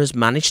boxer has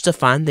managed to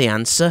find the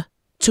answer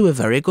to a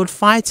very good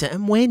fighter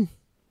and win.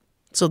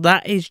 So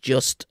that is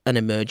just an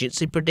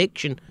emergency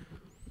prediction.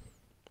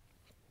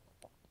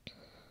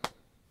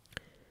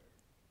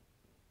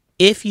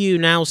 If you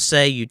now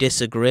say you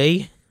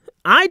disagree,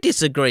 I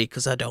disagree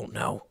because I don't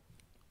know.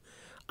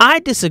 I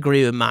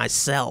disagree with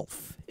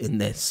myself in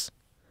this.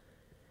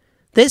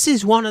 This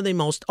is one of the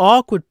most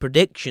awkward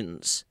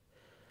predictions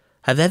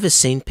I've ever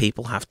seen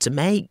people have to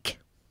make.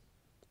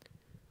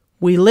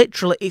 We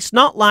literally... it's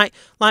not like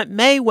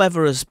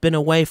Mayweather has been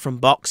away from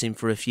boxing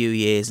for a few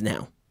years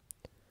now.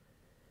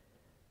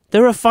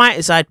 There are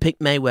fighters I'd pick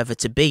Mayweather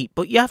to beat,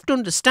 but you have to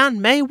understand,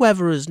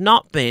 Mayweather has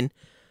not been,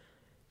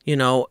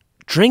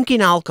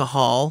 drinking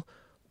alcohol,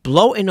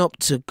 bloating up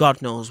to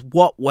God knows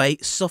what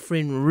weight,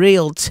 suffering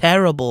real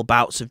terrible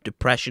bouts of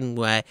depression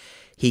where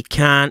he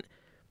can't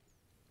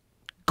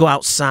go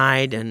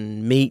outside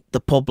and meet the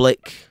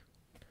public.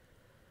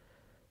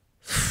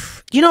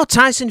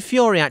 Tyson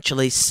Fury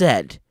actually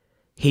said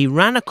he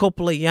ran a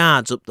couple of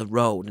yards up the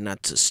road and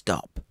had to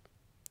stop.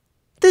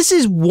 This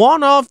is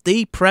one of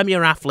the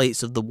premier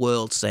athletes of the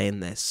world saying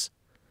this.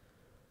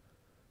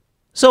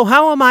 So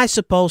how am I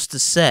supposed to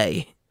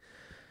say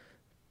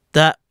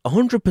that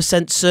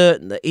 100%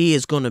 certain that he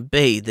is going to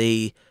be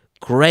the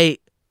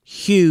great,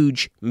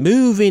 huge,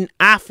 moving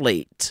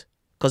athlete,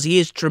 because he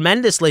is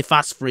tremendously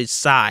fast for his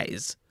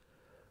size,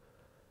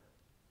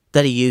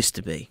 that he used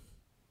to be?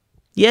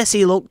 Yes,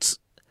 he looked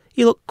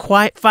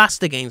quite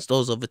fast against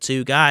those other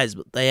two guys,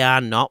 but they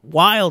are not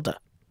Wilder.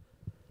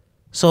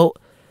 So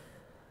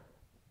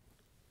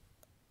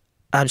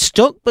I'm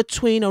stuck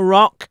between a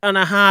rock and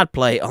a hard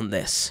plate on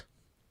this.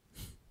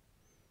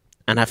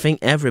 And I think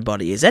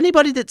everybody is.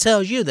 Anybody that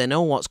tells you they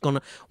know what's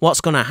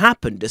gonna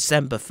happen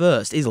December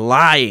 1st is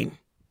lying.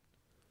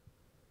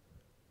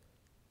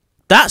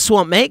 That's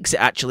what makes it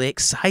actually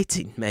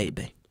exciting,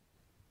 maybe.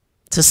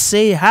 To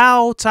see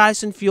how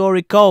Tyson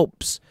Fury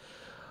copes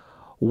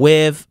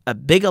with a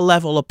bigger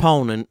level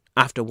opponent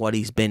after what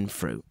he's been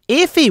through.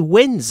 If he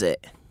wins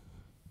it,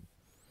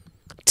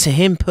 to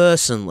him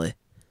personally,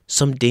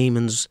 some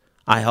demons,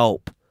 I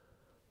hope,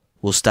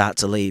 will start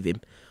to leave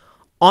him.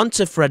 On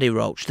to Freddie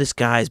Roach. This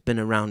guy's been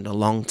around a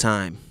long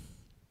time.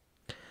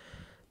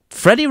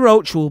 Freddie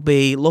Roach will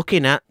be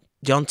looking at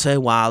Deontay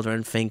Wilder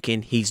and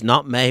thinking he's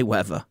not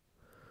Mayweather,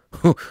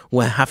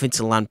 where having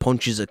to land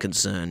punches are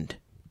concerned.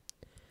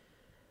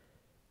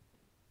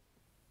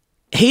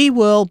 He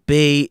will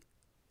be,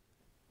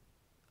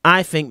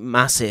 I think,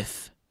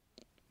 massive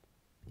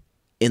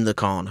in the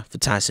corner for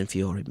Tyson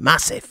Fury.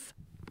 Massive.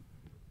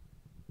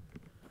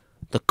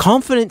 The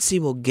confidence he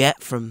will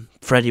get from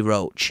Freddie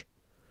Roach.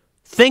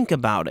 Think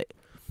about it.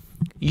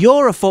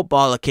 You're a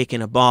footballer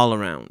kicking a ball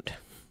around.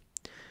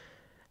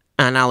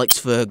 And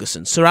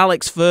Sir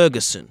Alex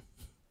Ferguson,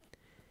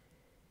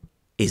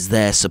 is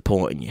there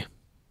supporting you.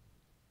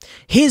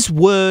 His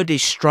word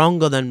is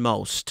stronger than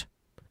most.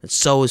 And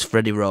so is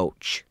Freddie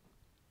Roach.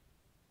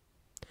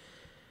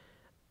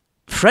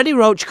 Freddie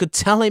Roach could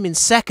tell him in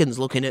seconds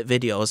looking at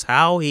videos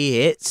how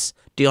he hits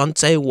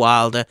Deontay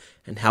Wilder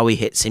and how he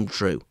hits him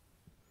true.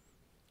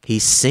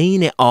 He's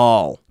seen it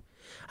all.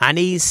 And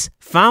he's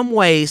found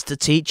ways to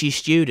teach his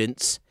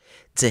students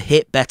to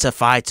hit better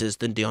fighters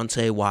than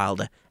Deontay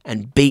Wilder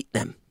and beat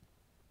them.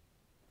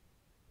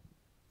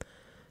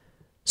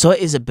 So it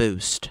is a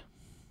boost.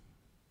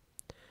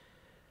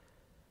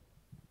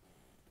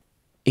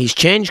 He's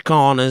changed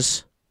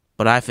corners,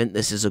 but I think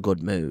this is a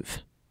good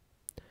move.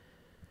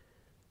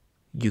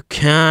 You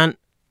can't...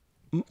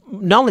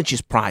 Knowledge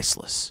is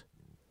priceless.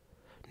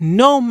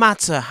 No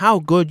matter how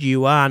good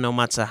you are, no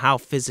matter how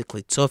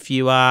physically tough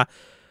you are,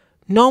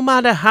 no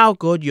matter how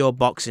good your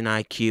boxing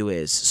IQ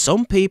is,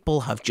 some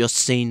people have just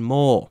seen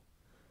more.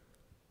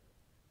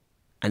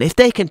 And if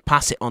they can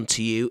pass it on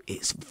to you,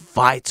 it's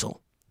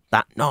vital,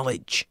 that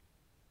knowledge.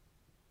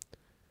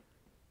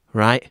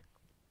 Right?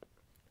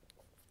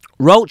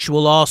 Roach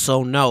will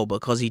also know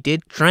because he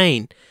did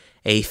train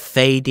a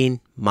fading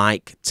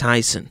Mike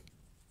Tyson.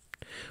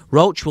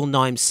 Roach will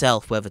know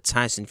himself whether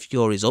Tyson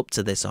Fury is up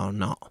to this or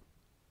not.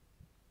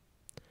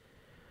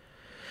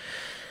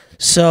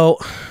 So,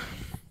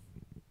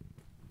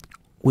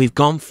 we've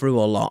gone through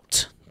a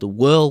lot. The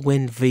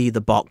whirlwind v.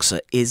 the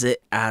boxer. Is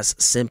it as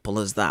simple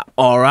as that?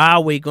 Or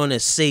are we going to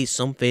see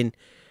something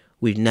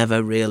we've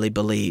never really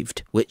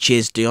believed? Which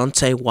is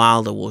Deontay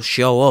Wilder will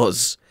show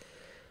us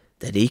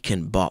that he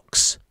can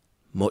box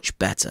much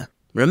better.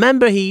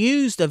 Remember, he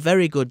used a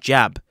very good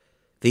jab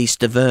v.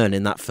 Stavern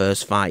in that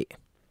first fight.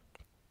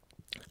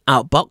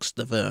 Outboxed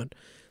Stavern.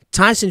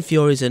 Tyson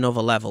Fury's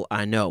another level,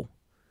 I know.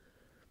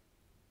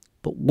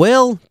 But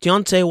will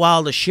Deontay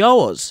Wilder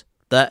show us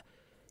that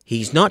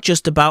he's not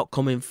just about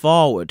coming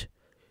forward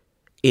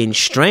in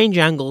strange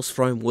angles,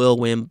 throwing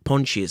whirlwind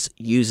punches,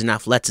 using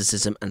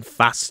athleticism and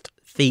fast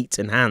feet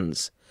and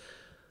hands?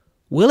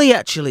 Will he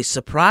actually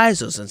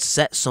surprise us and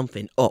set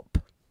something up?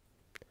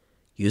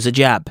 Use a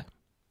jab.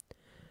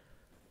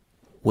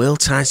 Will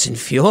Tyson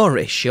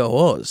Fury show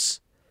us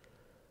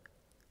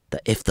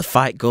that if the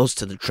fight goes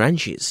to the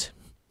trenches,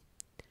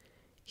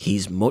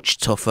 he's much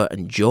tougher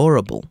and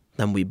durable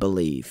than we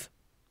believe,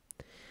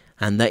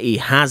 and that he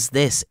has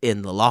this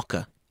in the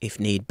locker if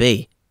need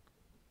be?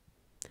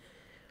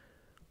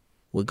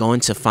 We're going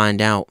to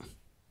find out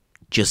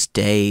just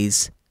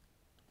days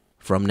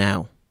from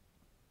now.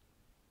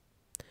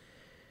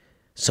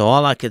 So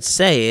all I could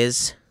say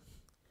is,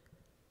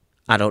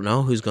 I don't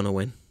know who's going to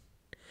win.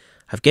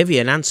 I've given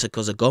you an answer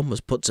because a gun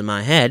was put to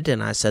my head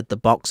and I said the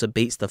boxer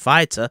beats the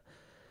fighter.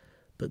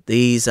 But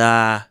these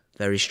are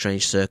very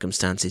strange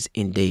circumstances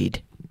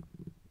indeed.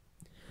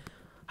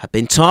 I've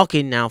been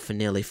talking now for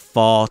nearly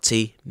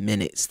 40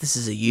 minutes. This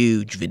is a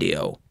huge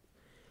video.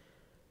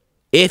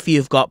 If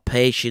you've got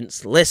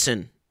patience,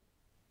 listen.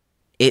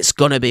 It's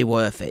going to be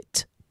worth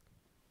it.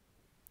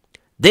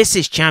 This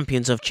is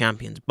Champions of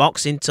Champions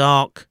Boxing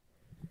Talk.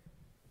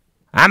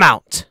 I'm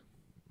out.